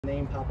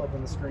Name pop up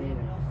on the screen,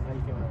 and how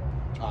you feeling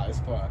about it? It's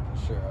fun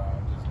for sure.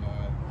 Just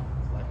knowing,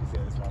 like you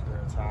said, it's my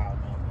third time,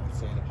 and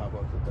seeing it pop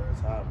up the third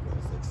time,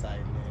 it's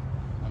exciting.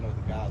 And I know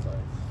the guys are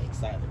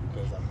excited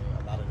because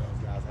a lot of those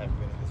guys haven't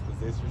been in this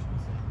position,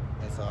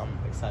 and so I'm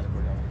excited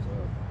for them as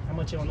well. How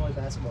much Illinois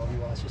basketball have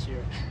you watched this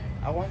year?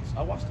 I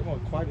watched them on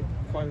quite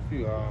a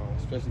few,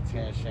 especially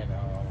Terrence Shannon.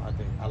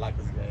 I like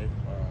his game.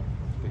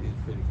 I think he's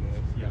pretty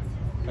good. Yeah.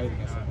 Played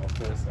against him, of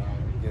course,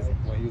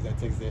 when he was at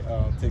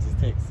Texas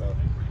Tech. So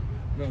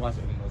I've been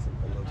watching him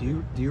a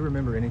little. Do you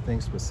remember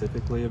anything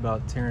specifically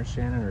about Terrence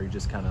Shannon, or you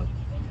just kind of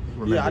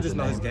remember? Yeah, I just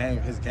know his game.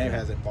 His game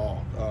has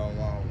evolved.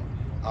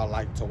 I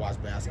like to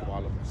watch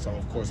basketball, so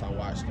of course I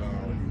watched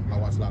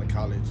a lot of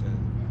college,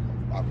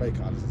 and I played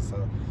college,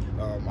 so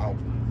I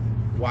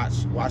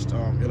watched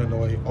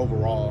Illinois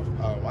overall.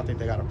 I think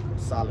they got a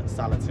solid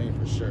team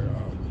for sure.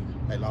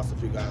 They lost a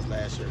few guys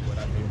last year, but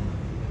I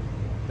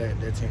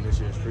think their team this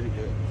year is pretty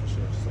good for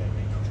sure. So.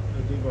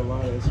 Devo, a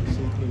lot of SEC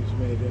teams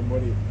made in.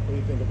 What do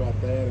you think about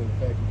that, and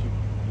the fact that you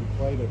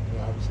played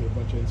obviously a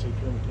bunch of NCAA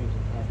Tournament teams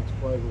in conference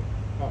play?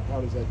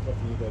 How does that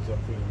toughen you guys up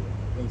for the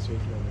NCAA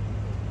Tournament?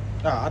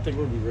 I think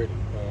we'll be ready.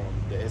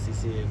 The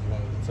SEC is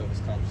one of the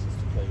toughest conferences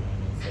to play in,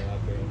 and so I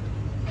think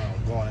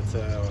going into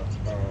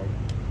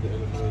the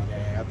Illinois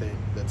game, I think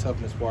the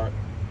toughness part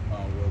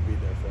will be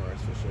there for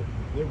us for sure.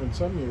 There have been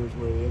some years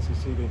where the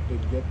SEC didn't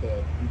get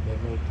that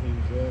many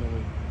teams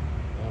in.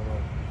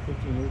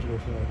 15 years ago, I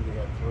think they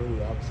got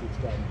 3. Obviously, it's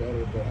gotten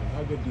better. But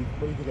what do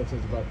you think that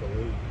says about the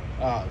league?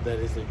 That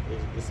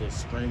it's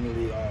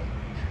extremely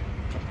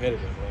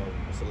competitive.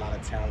 It's a lot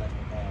of talent.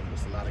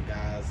 It's a lot of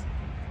guys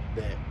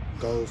that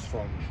goes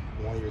from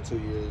 1 year, 2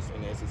 years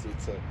in the SEC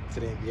to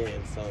the NBA,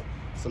 and so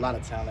it's a lot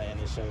of talent, and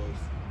it shows.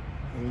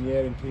 And when you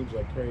add in teams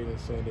like Creighton,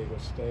 San Diego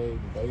State,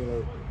 and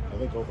Baylor, I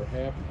think over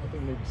half. I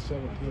think maybe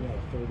 17 out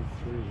of 33.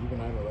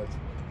 Even I know that's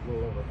a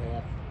little over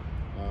half.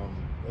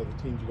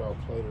 The teams you all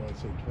played are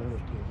NCAA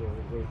Tournament teams.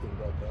 What do you think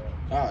about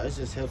that? It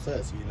just helps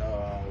us,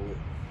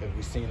 if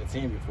we've seen a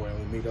team before and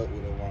we meet up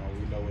with them,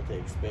 we know what they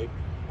expect.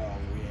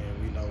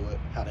 We know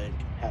how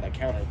to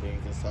counter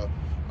things, and so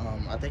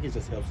I think it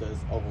just helps us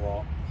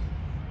overall.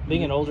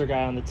 Being an older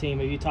guy on the team,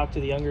 have you talked to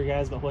the younger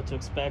guys about what to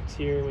expect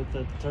here with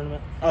the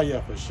tournament? Oh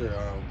yeah, for sure.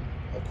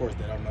 Of course,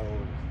 they don't know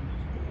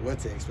what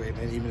to expect,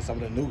 and even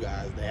some of the new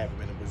guys, they haven't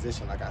been in a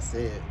position, like I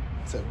said,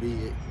 to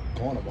be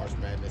going to March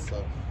Madness.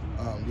 So.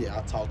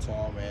 I talked to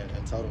them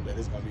and told them that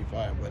it's going to be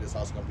fun, but it's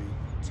also going to be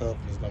tough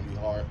and it's going to be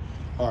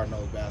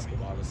hard-nosed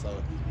basketball. And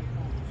so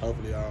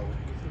hopefully I'll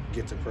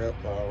get to prep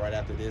right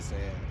after this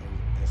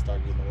and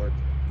start getting to work.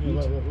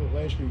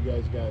 Last year you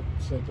guys got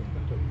sent to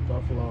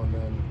Buffalo, and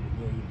then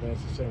you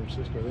advanced to San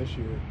Francisco this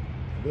year.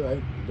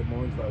 I think Des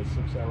Moines is about a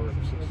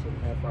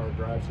 6.5 hour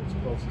drive, so it's the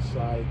closest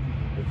side.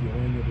 If you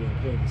win, you'll be in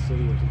Kansas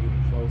City, which is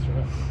even closer.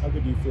 How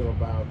good do you feel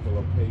about the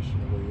location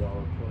of where you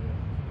all are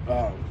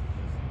playing?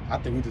 I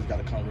think we just got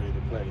to come ready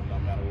to play no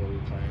matter where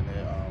we're playing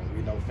at.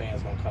 We know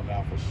fans going to come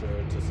out for sure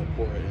to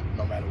support it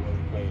no matter where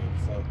we play.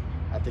 So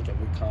I think if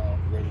we come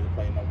ready to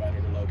play no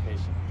matter the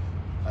location,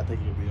 I think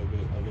it'll be a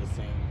good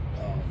team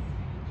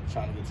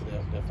trying to get to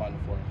that Final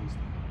Four in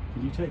Houston.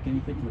 Can you take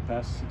anything from the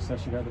past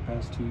success you had the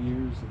past 2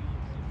 years and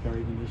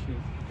carry them this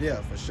year?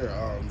 Yeah, for sure.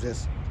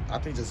 I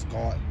think just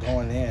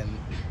going in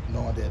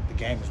knowing that the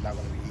game is not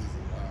going to be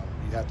easy.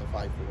 You have to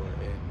fight for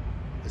it, and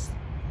it's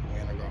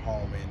win or go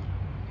home. And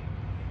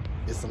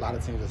it's a lot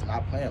of teams that's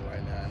not playing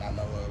right now, and I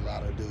know a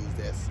lot of dudes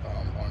that's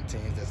on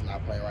teams that's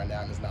not playing right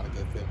now, and it's not a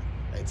good feeling.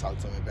 They talk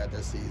to me about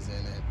their season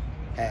and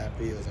how it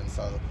feels, and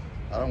so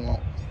I don't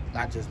want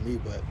not just me,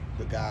 but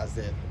the guys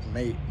that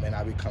may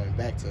not be coming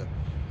back to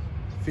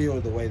feel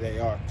the way they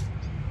are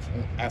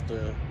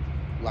after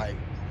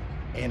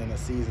ending a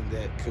season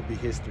that could be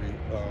history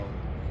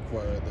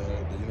for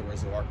the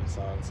University of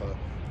Arkansas. And so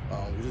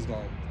we're just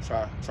gonna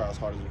try as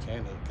hard as we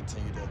can to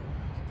continue to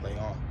play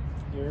on.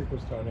 Eric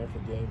was talking after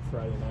the game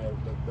Friday night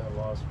that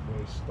loss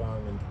really stung,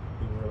 and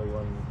he really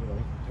wanted,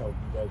 tell you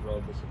guys were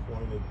all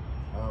disappointed.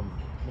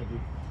 Maybe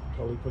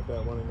totally put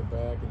that one in the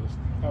back, and just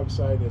how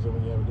exciting is it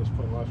when you have a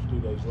disappointing loss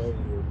 2 days later,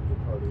 you're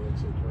part of the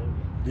NCAA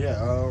tournament?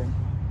 Yeah,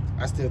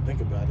 I still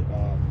think about it.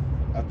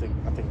 I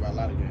think about a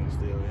lot of games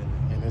still,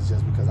 and it's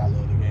just because I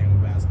love the game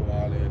of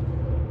basketball,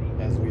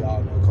 and as we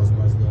all know, Coach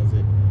Musk loves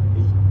it.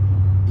 He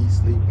eats,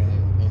 sleep,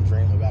 and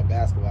dream about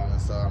basketball, and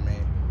so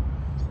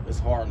it's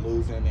hard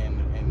losing,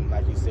 and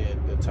like you said,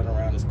 the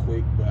turnaround is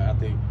quick. But I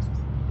think,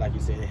 like you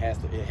said, it has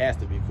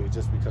to be quick,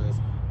 just because,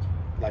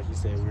 like you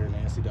said, we're in the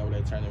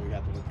NCAA tournament, we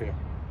have to prepare.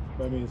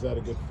 But is that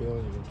a good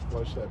feeling? You can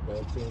flush that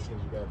bad feeling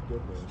because you got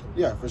good ones.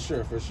 Yeah, for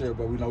sure.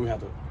 But we know we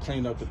have to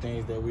clean up the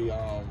things that we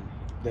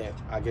that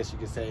I guess you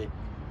could say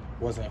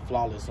wasn't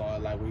flawless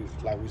on like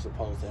we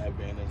supposed to have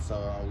been, and so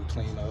we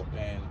clean up.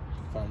 And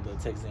from the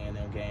Texas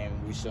A&M game,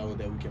 we showed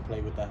that we can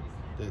play with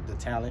the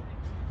talent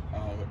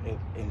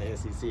in the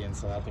SEC, and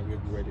so I think we'll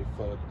be ready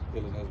for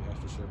Illinois game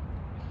for sure.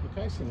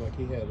 Mackay seemed like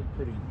he had a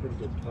pretty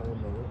good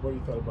tournament. What do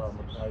you thought about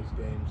Mackay's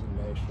games in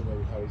Nashville,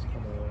 maybe how he's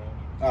coming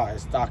around?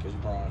 His stock is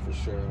growing for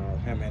sure.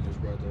 Him and his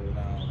brother,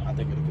 I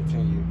think it'll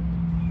continue.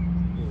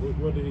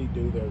 What did he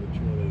do there that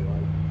you really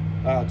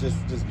like?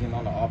 Just getting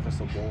on the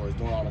offensive boards,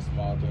 doing all the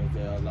small things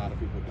that a lot of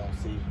people don't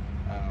see.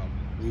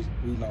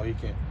 We know he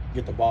can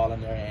get the ball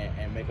in there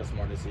and make a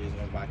smart decision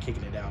by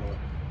kicking it down or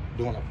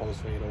doing a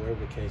post fade or whatever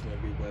the case may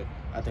be. But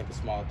I think the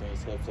small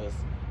things helps us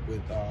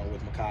with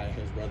Mekhi and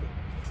his brother.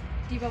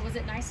 Devo, was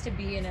it nice to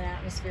be in an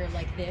atmosphere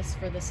like this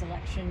for the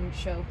selection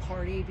show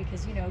party?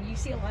 Because, you know, you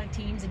see a lot of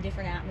teams in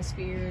different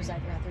atmospheres,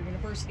 either at their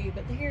university,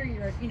 but here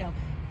you're, you know,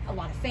 a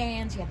lot of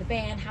fans, you have the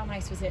band. How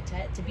nice was it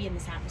to be in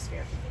this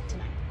atmosphere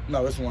tonight?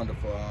 No, it's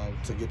wonderful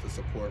to get the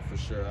support for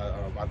sure.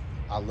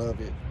 I love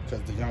it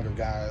because the younger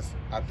guys,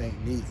 I think,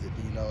 needs it.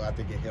 You know, I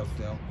think it helps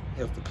them,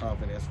 helps the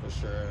confidence for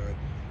sure.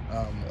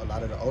 A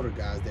lot of the older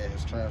guys that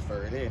has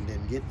transferred in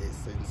didn't get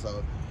this, and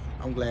so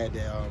I'm glad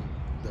that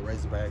the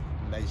Razorback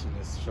Nation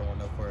is showing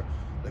up for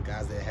the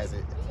guys that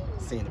hasn't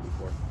seen it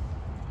before.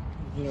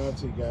 You know,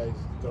 obviously, guys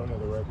don't have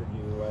the record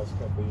you the last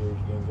couple of years.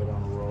 You didn't get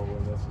on a roll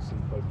in the SEC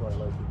play quite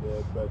like you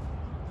did, but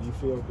do you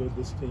feel good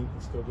this team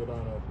can still get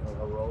on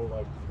a roll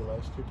like the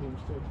last two teams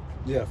did?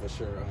 Yeah, for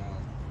sure.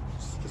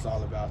 It's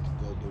all about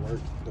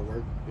the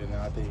work, and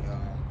I think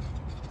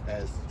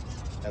as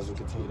we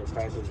continue to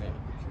practice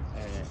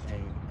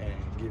and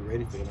get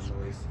ready for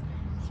Illinois,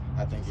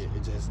 I think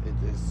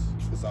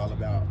it's all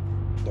about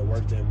the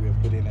work that we've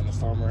put in the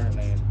summer,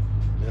 and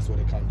that's what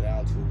it comes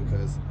down to.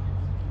 Because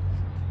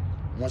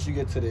once you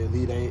get to the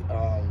Elite Eight,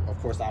 of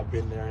course I've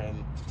been there,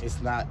 and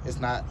it's not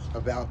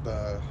about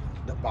the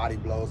body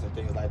blows and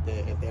things like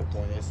that. At that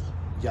point,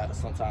 you got to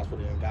sometimes put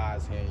it in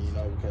God's hand, you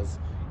know, because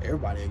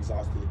everybody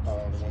exhausted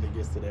when it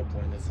gets to that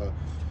point. And so,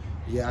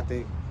 yeah, I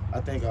think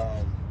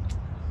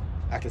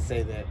I can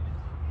say that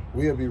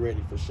we'll be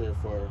ready for sure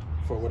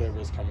for whatever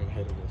is coming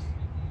ahead of us.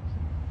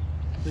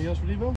 Anything else for Devo?